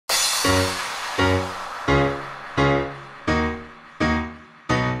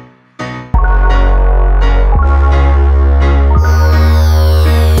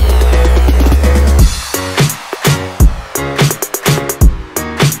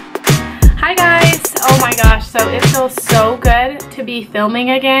So it feels so good to be filming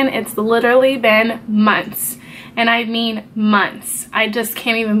again. It's literally been months, and I mean months. I just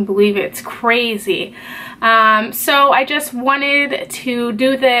can't even believe it. It's crazy. So I just wanted to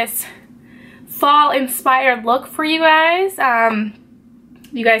do this fall inspired look for you guys.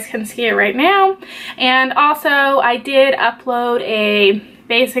 You guys can see it right now. And also I did upload a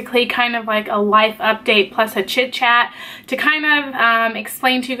basically kind of like a life update plus a chit chat to kind of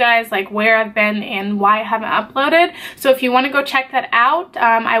explain to you guys like where I've been and why I haven't uploaded. So if you want to go check that out,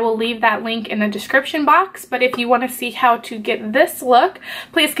 I will leave that link in the description box. But if you want to see how to get this look,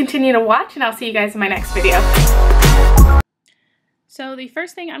 please continue to watch, and I'll see you guys in my next video. So the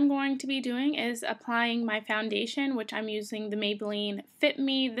first thing I'm going to be doing is applying my foundation, which I'm using the Maybelline Fit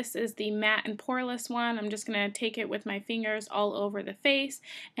Me. This is the matte and poreless one. I'm just going to take it with my fingers all over the face,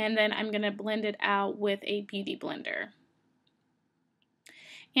 and then I'm going to blend it out with a beauty blender.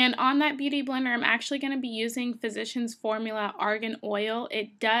 And on that beauty blender, I'm actually going to be using PhysiciansFormula Argan Oil.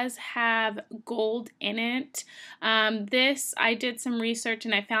 It does have gold in it. I did some research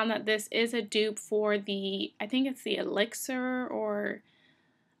and I found that this is a dupe for the, I think it's the Elixir, or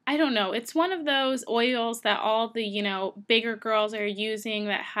I don't know. It's one of those oils that all the, you know, bigger girls are using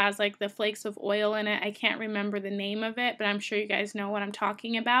that has like the flakes of oil in it. I can't remember the name of it, but I'm sure you guys know what I'm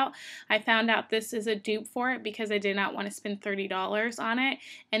talking about. I found out this is a dupe for it because I did not want to spend $30 on it,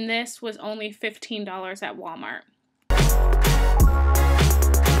 and this was only $15 at Walmart.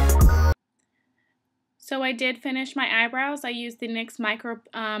 So I did finish my eyebrows. I used the NYX Micro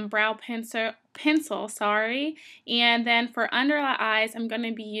Brow Pencil, sorry. And then for under the eyes, I'm going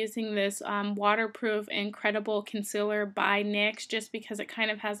to be using this waterproof Incredible Concealer by NYX, just because it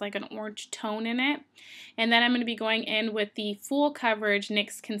kind of has like an orange tone in it. And then I'm going to be going in with the full coverage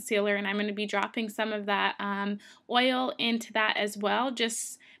NYX concealer, and I'm going to be dropping some of that oil into that as well,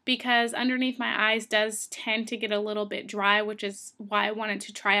 just because underneath my eyes does tend to get a little bit dry, which is why I wanted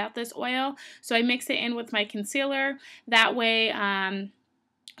to try out this oil. So I mix it in with my concealer. That way,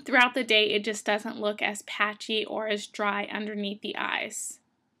 throughout the day, it just doesn't look as patchy or as dry underneath the eyes.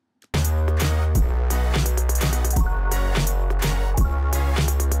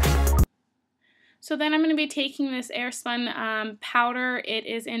 So then I'm going to be taking this Airspun powder. It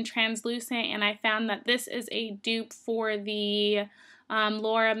is in translucent, and I found that this is a dupe for the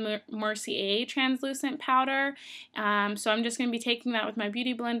Laura Mercier translucent powder. So I'm just going to be taking that with my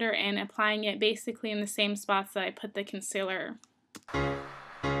beauty blender and applying it basically in the same spots that I put the concealer.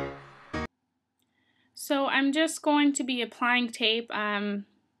 So I'm just going to be applying tape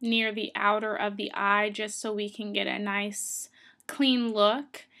near the outer of the eye, just so we can get a nice clean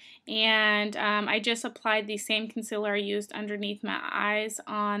look. And I just applied the same concealer I used underneath my eyes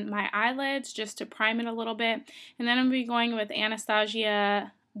on my eyelids just to prime it a little bit. And then I'm going to be going with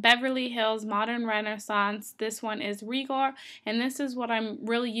Anastasia Beverly Hills Modern Renaissance. This one is Realgar, and this is what I'm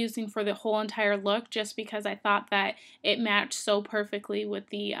really using for the whole entire look, just because I thought that it matched so perfectly with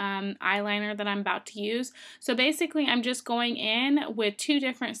the eyeliner that I'm about to use. So basically I'm just going in with two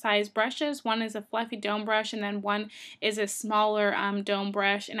different size brushes. One is a fluffy dome brush, and then one is a smaller dome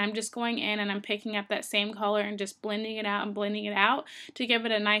brush, and I'm just going in and I'm picking up that same color and just blending it out and blending it out to give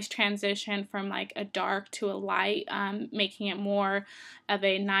it a nice transition from like a dark to a light, making it more of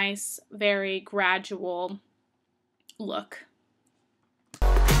a nice, very gradual look.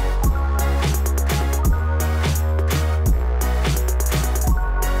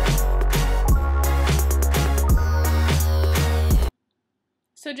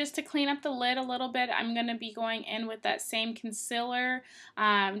 So just to clean up the lid a little bit, I'm going to be going in with that same concealer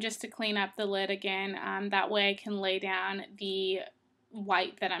just to clean up the lid again. That way I can lay down the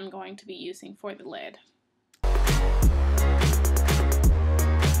white that I'm going to be using for the lid.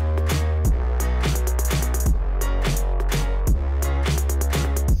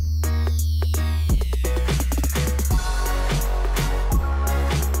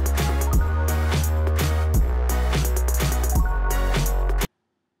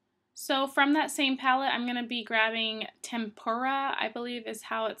 So from that same palette, I'm going to be grabbing Tempera, I believe is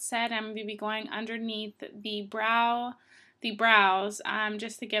how it's said. I'm going to be going underneath the brows,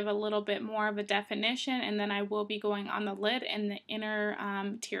 just to give a little bit more of a definition, and then I will be going on the lid and the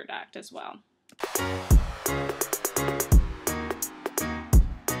inner tear duct as well.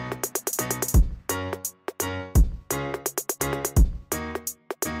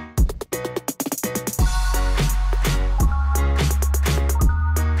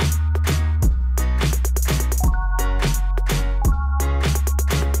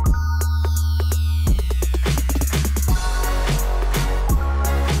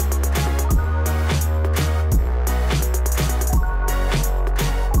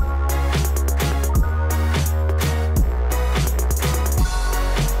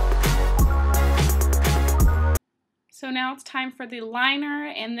 now it's time for the liner,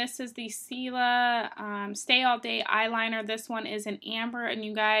 and this is the Stila Stay All Day Eyeliner. This one is in amber, and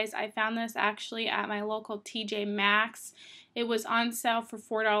you guys, I found this actually at my local TJ Maxx. It was on sale for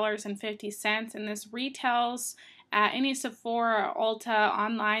 $4.50, and this retails at any Sephora or Ulta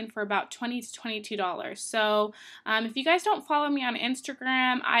online for about $20 to $22. So if you guys don't follow me on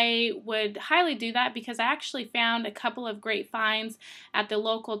Instagram, I would highly do that because I actually found a couple of great finds at the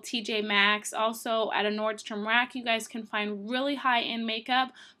local TJ Maxx. Also at a Nordstrom Rack, you guys can find really high-end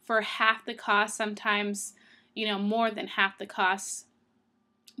makeup for half the cost, sometimes, you know, more than half the cost.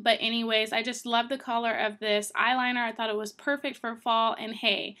 But anyways, I just love the color of this eyeliner. I thought it was perfect for fall, and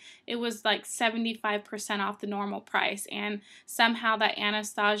hey, it was like 75% off the normal price, and somehow that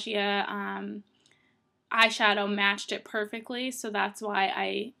Anastasia eyeshadow matched it perfectly, so that's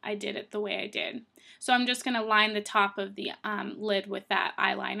why I did it the way I did. So I'm just going to line the top of the lid with that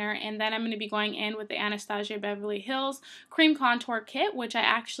eyeliner, and then I'm going to be going in with the Anastasia Beverly Hills Cream Contour Kit, which I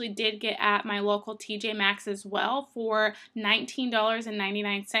actually did get at my local TJ Maxx as well for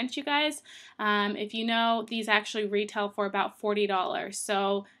 $19.99, you guys. If you know, these actually retail for about $40,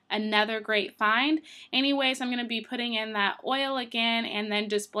 so another great find. Anyways, I'm going to be putting in that oil again and then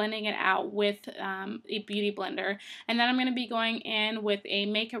just blending it out with a beauty blender. And then I'm going to be going in with a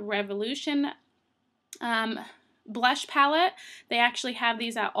MakeupRevolution blush palette. They actually have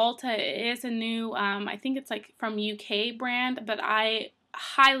these at Ulta. It is a new, I think it's like from UK brand, but I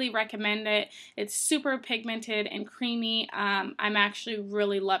highly recommend it. It's super pigmented and creamy. I'm actually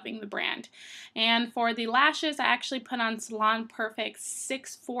really loving the brand. And for the lashes, I actually put on Salon Perfect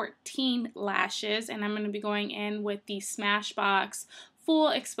 614 lashes, and I'm going to be going in with the Smashbox Full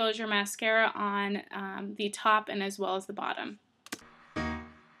Exposure Mascara on the top and as well as the bottom.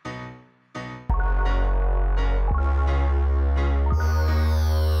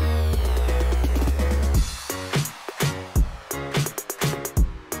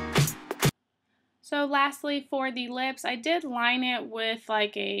 So lastly, for the lips, I did line it with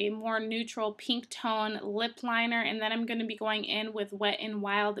like a more neutral pink tone lip liner, and then I'm going to be going in with Wet n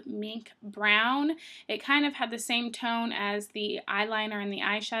Wild Mink Brown. It kind of had the same tone as the eyeliner and the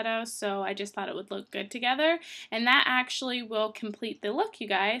eyeshadow, so I just thought it would look good together. And that actually will complete the look, you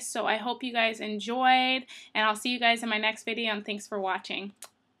guys. So I hope you guys enjoyed, and I'll see you guys in my next video, and thanks for watching.